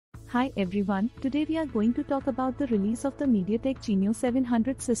Hi everyone, today we are going to talk about the release of the MediaTek Genio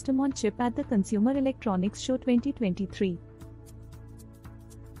 700 system on chip at the Consumer Electronics Show 2023.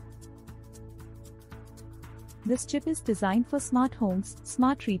 This chip is designed for smart homes,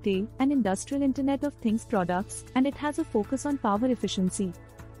 smart retail, and industrial Internet of Things products, and it has a focus on power efficiency.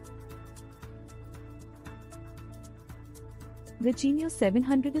 The Genio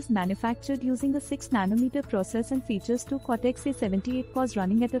 700 is manufactured using a 6nm process and features 2 Cortex-A78 cores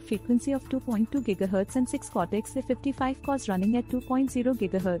running at a frequency of 2.2 GHz and 6 Cortex-A55 cores running at 2.0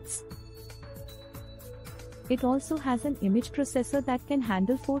 GHz. It also has an image processor that can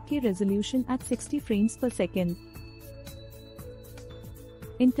handle 4K resolution at 60 frames per second.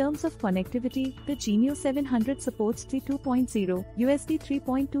 In terms of connectivity, the Genio 700 supports the 2.0, USB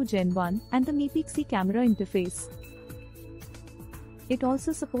 3.2 Gen 1, and the MediaTek camera interface. It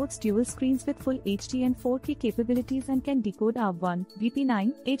also supports dual screens with full HD and 4K capabilities and can decode ARB1,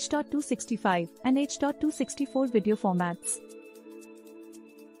 VP9, H.265, and H.264 video formats.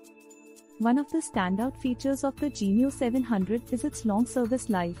 One of the standout features of the Genio 700 is its long service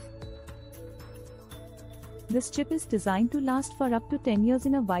life. This chip is designed to last for up to 10 years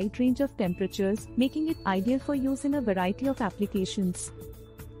in a wide range of temperatures, making it ideal for use in a variety of applications.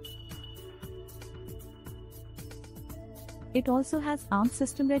 It also has ARM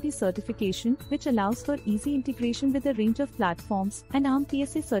system-ready certification, which allows for easy integration with a range of platforms, and ARM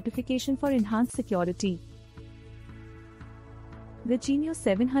PSA certification for enhanced security. The Genio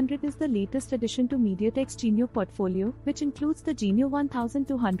 700 is the latest addition to MediaTek's Genio portfolio, which includes the Genio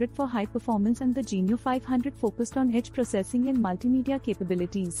 1200 for high performance and the Genio 500 focused on edge processing and multimedia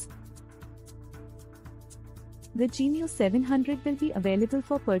capabilities. The Genio 700 will be available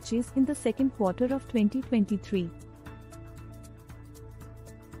for purchase in the second quarter of 2023.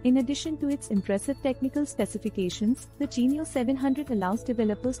 In addition to its impressive technical specifications, the Genio 700 allows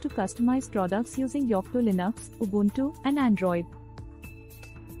developers to customize products using Yocto Linux, Ubuntu, and Android.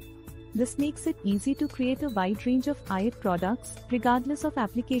 This makes it easy to create a wide range of IoT products, regardless of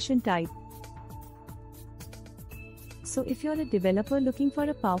application type. So if you're a developer looking for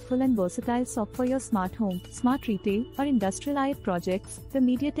a powerful and versatile SoC for your smart home, smart retail, or industrial IoT projects, the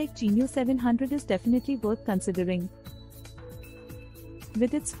MediaTek Genio 700 is definitely worth considering.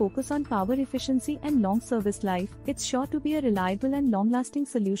 With its focus on power efficiency and long service life, it's sure to be a reliable and long-lasting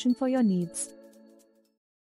solution for your needs.